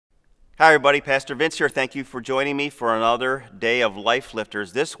Hi everybody, Pastor Vince here. Thank you for joining me for another day of Life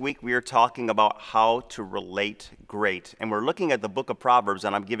Lifters. This week we are talking about how to relate great. And we're looking at the book of Proverbs,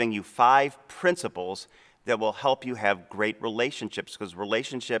 and I'm giving you 5 principles that will help you have great relationships, because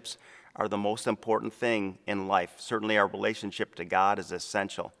relationships are the most important thing in life. Certainly our relationship to God is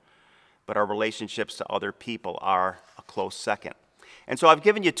essential, but our relationships to other people are a close second. And so I've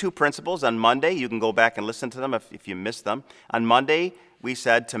given you 2 principles on Monday. You can go back and listen to them if you missed them. On Monday, we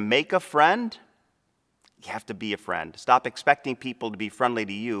said to make a friend, you have to be a friend. Stop expecting people to be friendly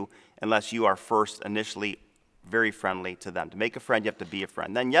to you unless you are first initially very friendly to them. To make a friend, you have to be a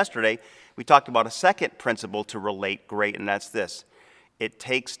friend. Then yesterday, we talked about a second principle to relate great, and that's this. It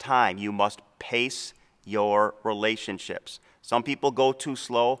takes time. You must pace your relationships. Some people go too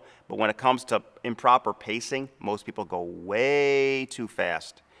slow, but when it comes to improper pacing, most people go way too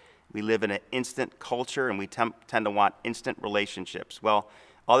fast. We live in an instant culture, and we tend to want instant relationships. Well,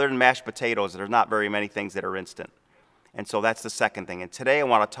 other than mashed potatoes, there's not very many things that are instant. And so that's the second thing. And today I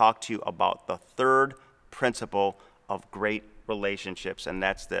want to talk to you about the third principle of great relationships, and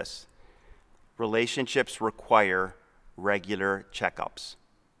that's this. Relationships require regular checkups.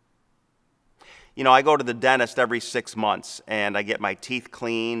 You know, I go to the dentist every 6 months, and I get my teeth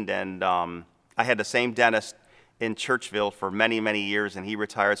cleaned, and I had the same dentist in Churchville for many, many years, and he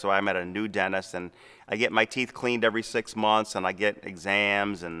retired, so I'm at a new dentist, and I get my teeth cleaned every 6 months, and I get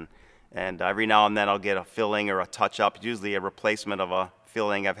exams, and every now and then I'll get a filling or a touch-up, usually a replacement of a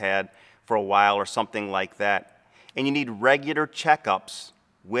filling I've had for a while or something like that. And you need regular checkups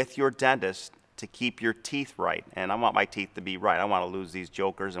with your dentist to keep your teeth right, and I want my teeth to be right. I want to lose these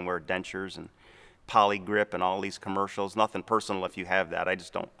jokers and wear dentures and Polygrip and all these commercials. Nothing personal if you have that. I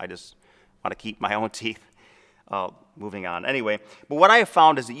just want to keep my own teeth. Moving on. Anyway, but what I have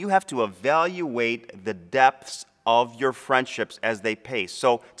found is that you have to evaluate the depths of your friendships as they pace.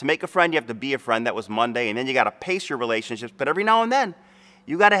 So to make a friend, you have to be a friend. That was Monday. And then you got to pace your relationships. But every now and then,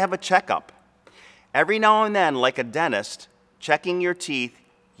 you got to have a checkup. Every now and then, like a dentist, checking your teeth,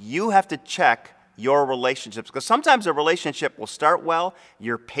 you have to check your relationships. Because sometimes a relationship will start well,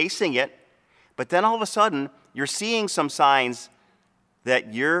 you're pacing it, but then all of a sudden, you're seeing some signs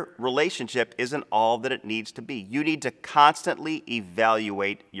that your relationship isn't all that it needs to be. You need to constantly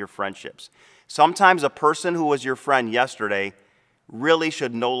evaluate your friendships. Sometimes a person who was your friend yesterday really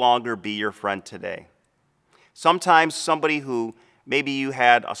should no longer be your friend today. Sometimes somebody who maybe you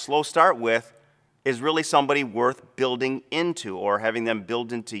had a slow start with is really somebody worth building into or having them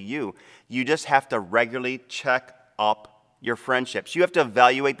build into you. You just have to regularly check up your friendships. You have to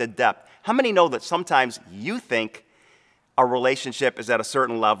evaluate the depth. How many know that sometimes you think a relationship is at a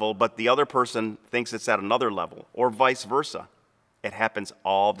certain level, but the other person thinks it's at another level, or vice versa? It happens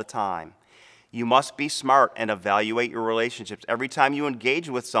all the time. You must be smart and evaluate your relationships. Every time you engage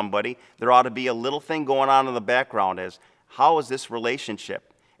with somebody, there ought to be a little thing going on in the background as, how is this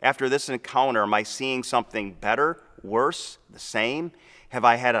relationship? After this encounter, am I seeing something better, worse, the same? Have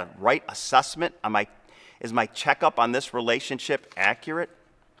I had a right assessment? Is my checkup on this relationship accurate?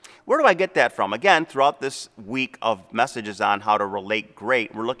 Where do I get that from? Again, throughout this week of messages on how to relate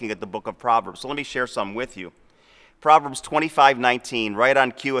great, we're looking at the book of Proverbs. So let me share some with you. Proverbs 25:19, right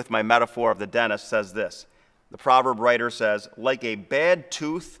on cue with my metaphor of the dentist, says this. The proverb writer says, like a bad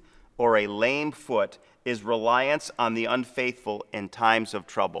tooth or a lame foot is reliance on the unfaithful in times of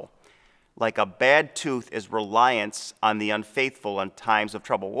trouble. Like a bad tooth is reliance on the unfaithful in times of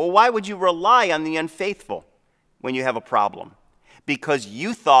trouble. Well, why would you rely on the unfaithful when you have a problem? Because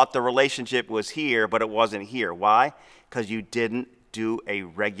you thought the relationship was here, but it wasn't here. Why? Because you didn't do a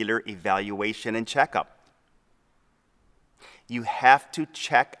regular evaluation and checkup. You have to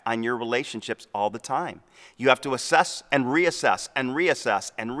check on your relationships all the time. You have to assess and reassess and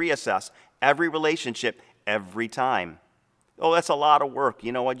reassess and reassess every relationship every time. Oh, that's a lot of work.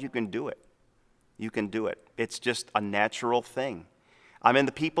 You know what? You can do it. You can do it. It's just a natural thing. I'm in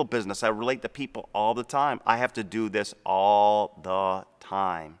the people business. I relate to people all the time. I have to do this all the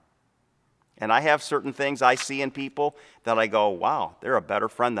time. And I have certain things I see in people that I go, wow, they're a better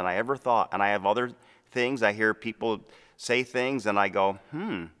friend than I ever thought. And I have other things. I hear people say things and I go,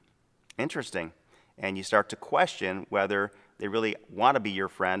 interesting. And you start to question whether they really want to be your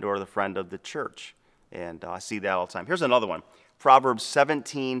friend or the friend of the church. And I see that all the time. Here's another one. Proverbs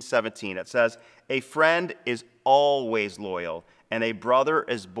 17:17. It says, a friend is always loyal, and a brother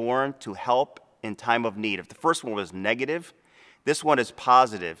is born to help in time of need. If the first one was negative, this one is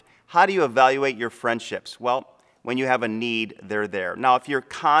positive. How do you evaluate your friendships? Well, when you have a need, they're there. Now, if you're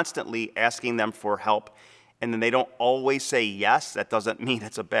constantly asking them for help and then they don't always say yes, that doesn't mean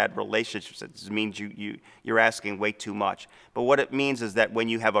it's a bad relationship. It just means you're asking way too much. But what it means is that when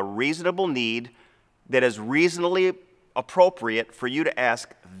you have a reasonable need that is reasonably appropriate for you to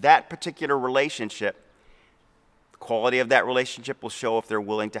ask that particular relationship, the quality of that relationship will show if they're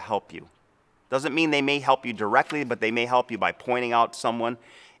willing to help you. Doesn't mean they may help you directly, but they may help you by pointing out someone.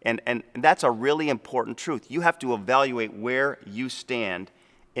 And that's a really important truth. You have to evaluate where you stand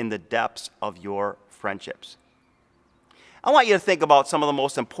in the depths of your friendships. I want you to think about some of the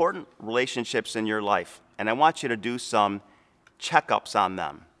most important relationships in your life, and I want you to do some checkups on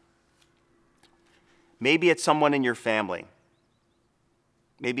them. Maybe it's someone in your family.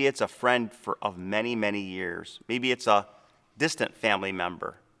 Maybe it's a friend of many, many years. Maybe it's a distant family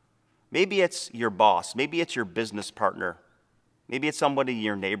member. Maybe it's your boss. Maybe it's your business partner. Maybe it's somebody in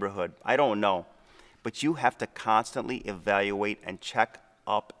your neighborhood. I don't know. But you have to constantly evaluate and check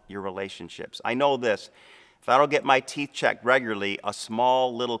up your relationships. I know this. If I don't get my teeth checked regularly, a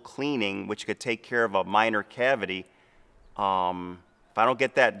small little cleaning, which could take care of a minor cavity, if I don't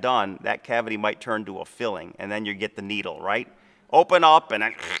get that done, that cavity might turn to a filling, and then you get the needle, right? Open up, and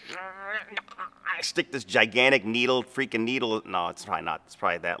I stick this gigantic freaking needle. No, it's probably not. It's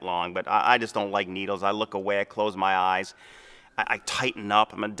probably that long, but I just don't like needles. I look away. I close my eyes. I tighten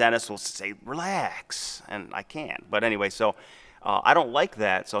up. A dentist will say, relax, and I can't. But anyway, so I don't like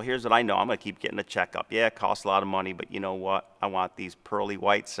that. So here's what I know. I'm going to keep getting a checkup. Yeah, it costs a lot of money, but you know what? I want these pearly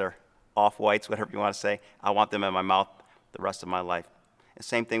whites or off-whites, whatever you want to say. I want them in my mouth the rest of my life. The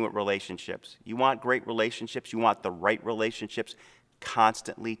same thing with relationships. You want great relationships. You want the right relationships.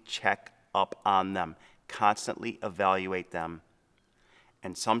 Constantly check up on them. Constantly evaluate them.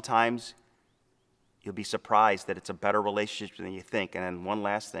 And sometimes you'll be surprised that it's a better relationship than you think. And then one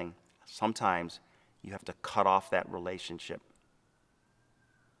last thing. Sometimes you have to cut off that relationship.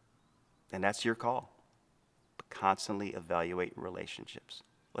 And that's your call. But constantly evaluate relationships.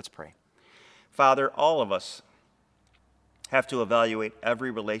 Let's pray. Father, all of us have to evaluate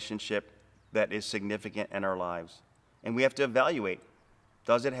every relationship that is significant in our lives. And we have to evaluate,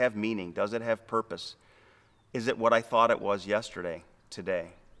 does it have meaning? Does it have purpose? Is it what I thought it was yesterday, today?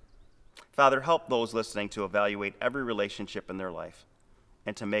 Father, help those listening to evaluate every relationship in their life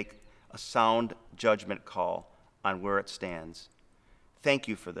and to make a sound judgment call on where it stands. Thank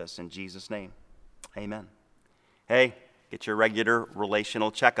you for this in Jesus' name. Amen. Hey, get your regular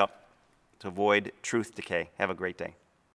relational checkup to avoid truth decay. Have a great day.